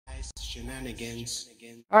Shenanigans.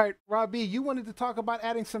 All right, Robbie, you wanted to talk about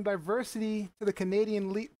adding some diversity to the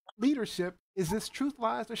Canadian leadership. Is this truth,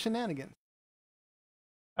 lies, or shenanigans?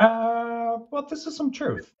 Well, this is some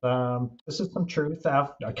truth. This is some truth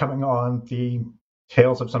coming on the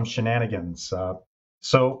tails of some shenanigans.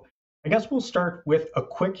 So I guess we'll start with a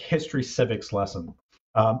quick history civics lesson.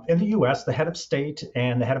 In the US, the head of state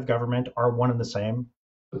and the head of government are one and the same,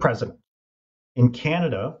 the president. In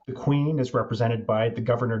Canada, the Queen is represented by the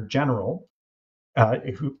Governor General,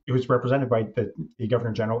 who is represented by the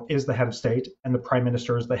Governor General, is the head of state, and the Prime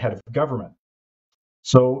Minister is the head of government.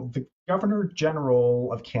 So the Governor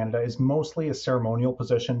General of Canada is mostly a ceremonial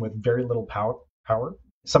position with very little power.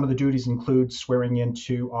 Some of the duties include swearing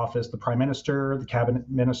into office the Prime Minister, the Cabinet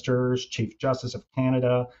Ministers, Chief Justice of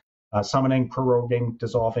Canada, summoning, proroguing,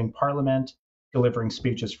 dissolving Parliament, delivering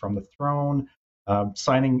speeches from the throne,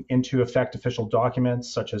 signing into effect official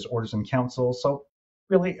documents such as orders in council. So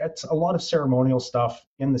really, it's a lot of ceremonial stuff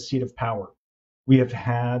in the seat of power. We have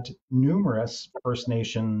had numerous First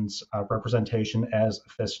Nations representation as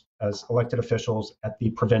elected officials at the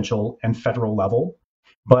provincial and federal level,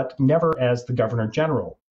 but never as the Governor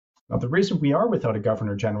General. Now, the reason we are without a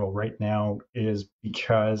Governor General right now is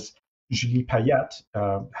because Julie Payette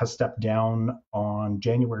has stepped down on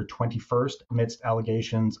January 21st amidst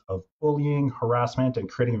allegations of bullying, harassment, and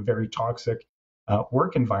creating a very toxic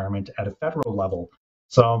work environment at a federal level.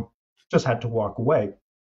 So just had to walk away.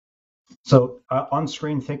 So on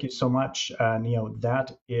screen, thank you so much, Neo.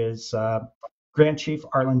 That is Grand Chief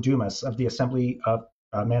Arlen Dumas of the Assembly of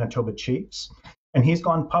Manitoba Chiefs. And he's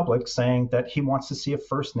gone public saying that he wants to see a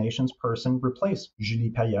First Nations person replace Julie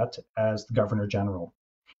Payette as the Governor General.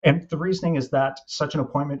 And the reasoning is that such an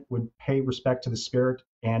appointment would pay respect to the spirit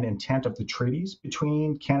and intent of the treaties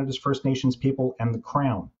between Canada's First Nations people and the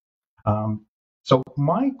Crown. So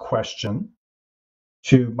my question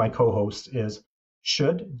to my co-host is,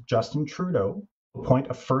 should Justin Trudeau appoint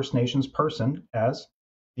a First Nations person as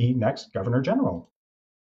the next Governor General?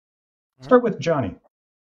 Start with Johnny.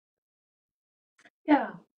 Yeah.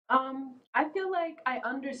 I feel like I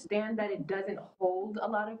understand that it doesn't hold a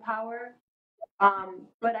lot of power.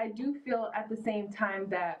 But I do feel at the same time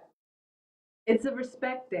that it's a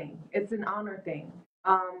respect thing. It's an honor thing.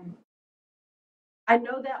 I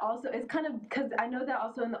know that also it's kind of because I know that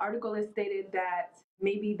also in the article is stated that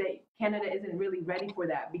maybe that Canada isn't really ready for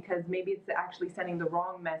that because maybe it's actually sending the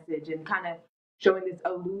wrong message and kind of showing this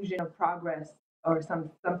illusion of progress or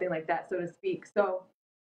something like that, so to speak. So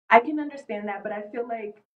I can understand that, but I feel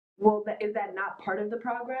like, well, is that not part of the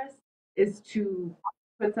progress? Is to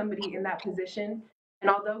put somebody in that position? And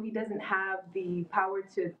although he doesn't have the power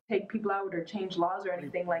to take people out or change laws or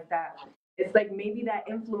anything like that, it's like maybe that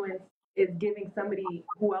influence is giving somebody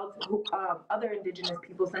other Indigenous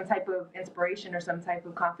people, some type of inspiration or some type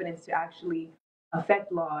of confidence to actually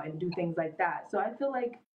affect law and do things like that. So I feel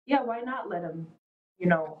like, yeah, why not let him,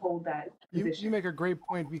 hold that position? You make a great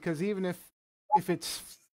point because even if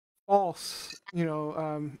it's false,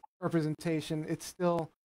 representation, it's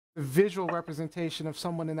still the visual representation of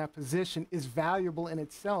someone in that position is valuable in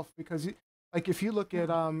itself because, like, if you look at,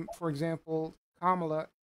 for example, Kamala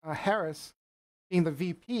Harris being the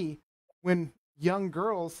VP, when young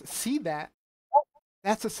girls see that,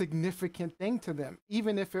 that's a significant thing to them,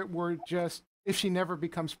 even if it were just if she never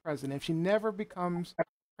becomes president, if she never becomes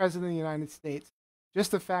president of the United States,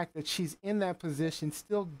 just the fact that she's in that position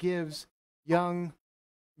still gives young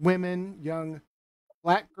women, young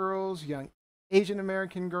Black girls, young Asian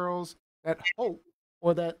American girls that hope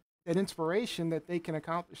or that inspiration that they can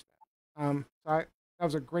accomplish that. That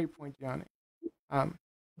was a great point, Johnny.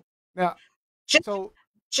 Now, Just, so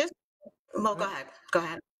just well, go ahead. Go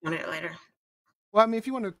ahead. On it later. well, I mean, if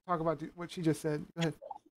you want to talk about what she just said, go ahead.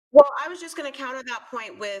 Well, I was just going to counter that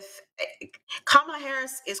point with Kamala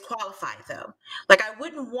Harris is qualified, though. Like, I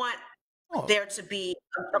wouldn't want there to be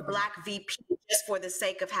a Black VP just for the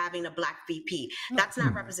sake of having a Black VP. That's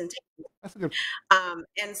not representation. That's a good.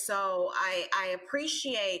 And so I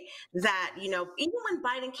appreciate that, even when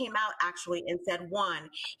Biden came out actually and said, one,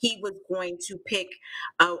 he was going to pick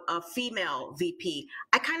a female VP,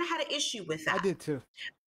 I kind of had an issue with that. I did too.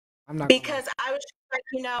 I'm not because I was like,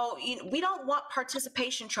 we don't want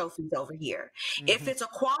participation trophies over here. Mm-hmm. If it's a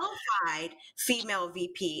qualified female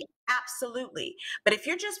VP, absolutely. But if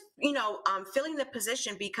you're just, filling the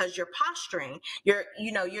position because you're posturing, you're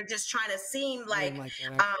just trying to seem like,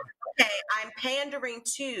 okay, I'm pandering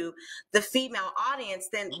to the female audience,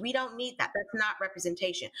 then we don't need that. That's not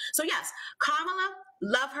representation. So yes, Kamala,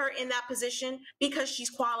 love her in that position because she's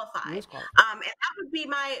qualified. And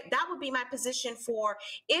that would be my position for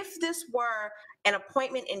if this were an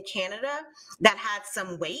appointment in Canada that had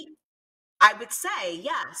some weight. I would say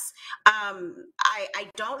yes. I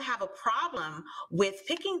don't have a problem with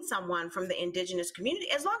picking someone from the indigenous community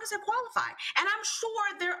as long as they're qualified. And I'm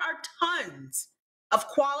sure there are tons of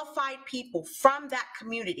qualified people from that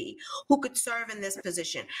community who could serve in this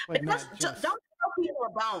position. But don't throw people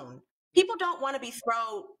a bone. People don't want to be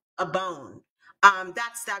thrown a bone.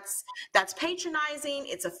 That's patronizing.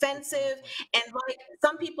 It's offensive, and like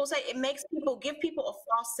some people say, it makes people give people a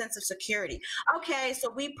false sense of security. Okay, so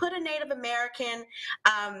we put a Native American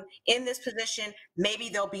in this position. Maybe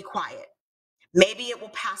they'll be quiet. Maybe it will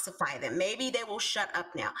pacify them. Maybe they will shut up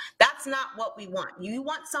now. That's not what we want. You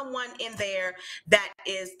want someone in there that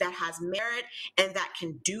has merit and that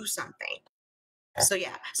can do something. So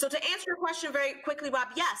yeah. So to answer your question very quickly, Rob,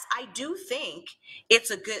 yes, I do think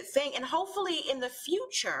it's a good thing, and hopefully in the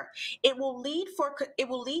future it will lead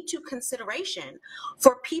to consideration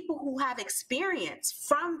for people who have experience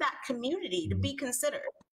from that community to be considered.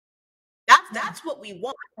 That's what we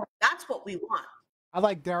want. That's what we want. I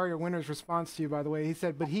like Dario Winter's response to you, by the way. He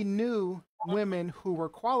said, but he knew women who were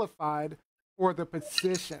qualified for the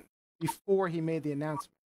position before he made the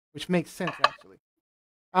announcement, which makes sense, actually.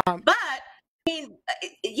 But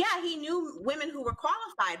he knew women who were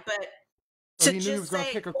qualified, but so he knew he was going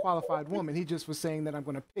to pick a qualified woman. He just was saying that I'm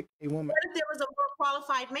going to pick a woman. What if there was a more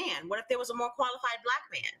qualified man? What if there was a more qualified black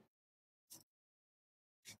man?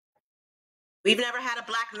 We've never had a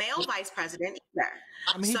black male vice president either.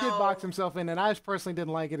 I mean, he did box himself in, and I personally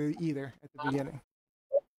didn't like it either at the beginning.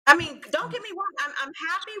 I mean, don't get me wrong. I'm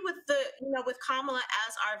happy with with Kamala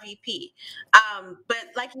as our VP. But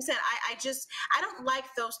like you said, I don't like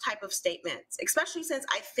those type of statements, especially since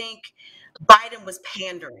I think Biden was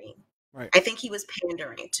pandering. Right. I think he was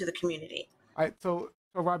pandering to the community. All right. So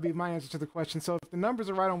Robbie, my answer to the question. So if the numbers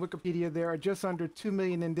are right on Wikipedia, there are just under 2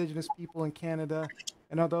 million indigenous people in Canada,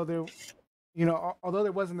 and although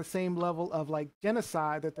there wasn't the same level of like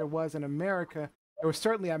genocide that there was in America, there was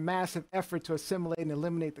certainly a massive effort to assimilate and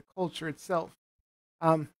eliminate the culture itself.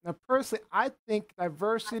 Now, personally, I think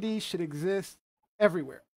diversity should exist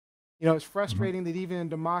everywhere. It's frustrating that even in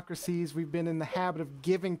democracies, we've been in the habit of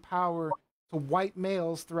giving power to white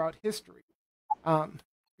males throughout history.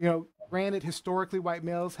 Granted, historically, white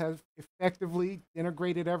males have effectively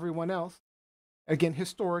denigrated everyone else, again,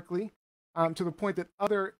 historically, to the point that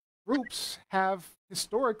other groups have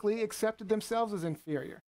historically accepted themselves as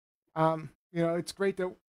inferior. It's great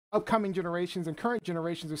that upcoming generations and current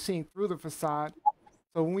generations are seeing through the facade.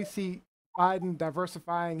 So when we see Biden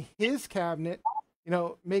diversifying his cabinet,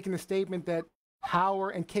 making the statement that power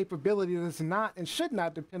and capability does not and should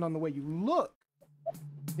not depend on the way you look,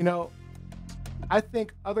 I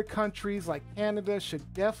think other countries like Canada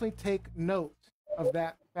should definitely take note of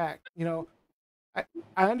that fact.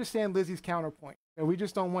 I understand Lizzie's counterpoint. We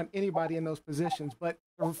just don't want anybody in those positions. But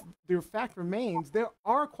the fact remains, there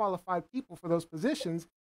are qualified people for those positions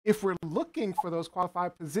if we're looking for those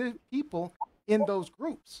qualified people in those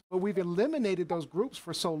groups. But we've eliminated those groups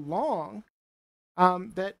for so long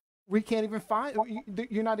that we can't even find.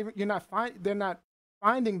 They're not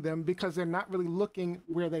finding them because they're not really looking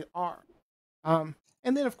where they are. And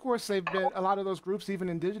then, of course, a lot of those groups, even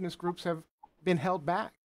indigenous groups, have been held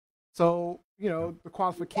back. So the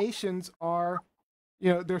qualifications are.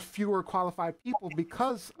 There's fewer qualified people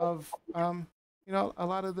because of, a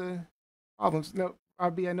lot of the problems. No,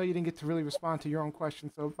 RB, I know you didn't get to really respond to your own question,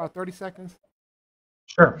 so about 30 seconds.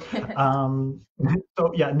 Sure.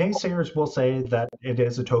 So yeah, naysayers will say that it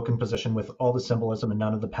is a token position with all the symbolism and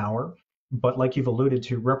none of the power. But like you've alluded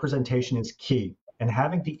to, representation is key. And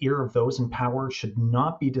having the ear of those in power should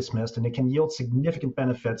not be dismissed, and it can yield significant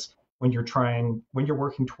benefits when you're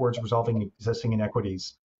working towards resolving existing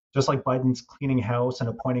inequities. Just like Biden's cleaning house and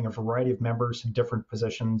appointing a variety of members to different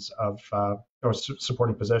positions or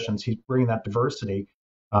supporting positions, he's bringing that diversity.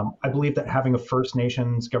 I believe that having a First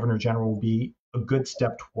Nations Governor General will be a good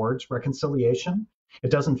step towards reconciliation.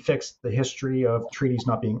 It doesn't fix the history of treaties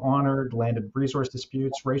not being honored, land and resource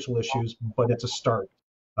disputes, racial issues, but it's a start.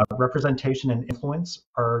 Representation and influence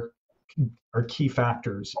are key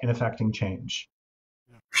factors in affecting change.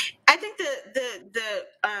 I think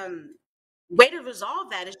the way to resolve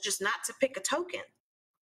that is just not to pick a token,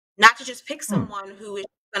 not to just pick someone who is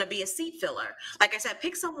going to be a seat filler. Like I said,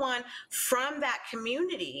 pick someone from that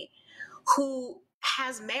community who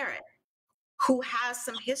has merit, who has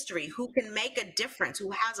some history, who can make a difference,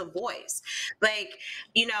 who has a voice. Like,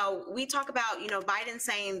 we talk about, Biden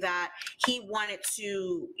saying that he wanted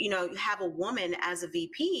to, have a woman as a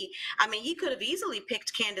VP. I mean, he could have easily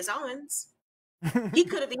picked Candace Owens. He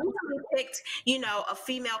could have easily picked, a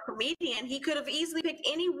female comedian. He could have easily picked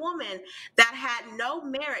any woman that had no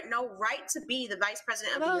merit, no right to be the vice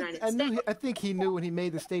president of the United States. I think he knew when he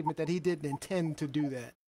made the statement that he didn't intend to do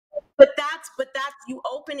that. But that's you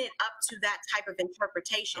open it up to that type of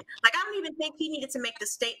interpretation. Like, I don't even think he needed to make the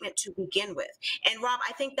statement to begin with. And Rob,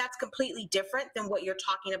 I think that's completely different than what you're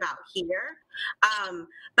talking about here. But I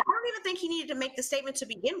don't even think he needed to make the statement to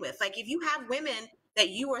begin with. Like, if you have women that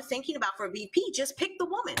you are thinking about for VP, just pick the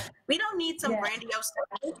woman. We don't need some grandiose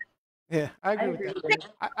stuff. Yeah, I agree with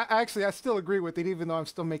that. I still agree with it, even though I'm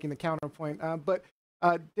still making the counterpoint. But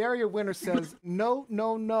Daria Winter says,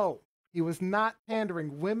 no. He was not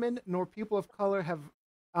pandering. Women nor people of color have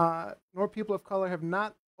not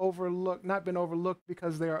been overlooked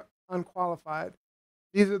because they are unqualified.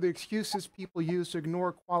 These are the excuses people use to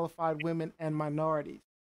ignore qualified women and minorities.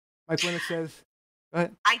 Mike Winter says, go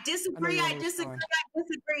ahead. I disagree,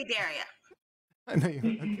 Daria. I know you.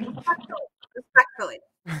 Respectfully.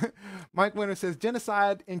 Mike Winter says,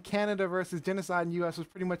 genocide in Canada versus genocide in the U.S. was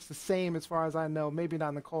pretty much the same as far as I know, maybe not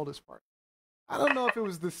in the coldest part. I don't know if it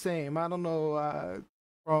was the same. I don't know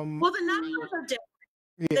Well, the numbers are different.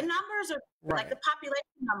 Yeah. The numbers are like the population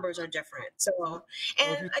numbers are different. So,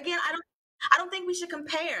 and again, I don't think we should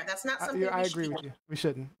compare. That's not something. I agree with you. We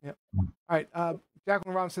shouldn't. Yep. All right.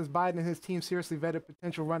 Jacqueline Robinson says Biden and his team seriously vetted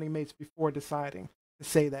potential running mates before deciding to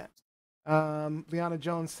say that. Liana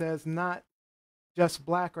Jones says not just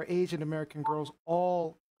Black or Asian American girls,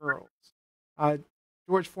 all girls.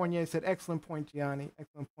 George Fournier said, excellent point, Gianni.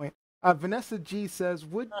 Excellent point. Vanessa G says,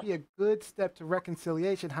 would be a good step to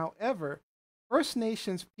reconciliation. However, First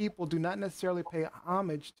Nations people do not necessarily pay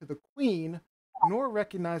homage to the Queen, nor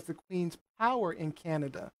recognize the Queen's power in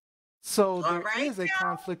Canada. So there is a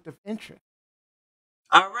conflict of interest.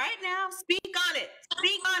 All right, now, speak on it.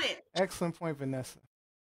 Speak on it. Excellent point, Vanessa.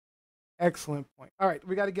 Excellent point. All right,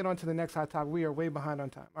 we got to get on to the next hot topic. We are way behind on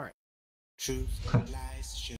time. All right. Truth, lies,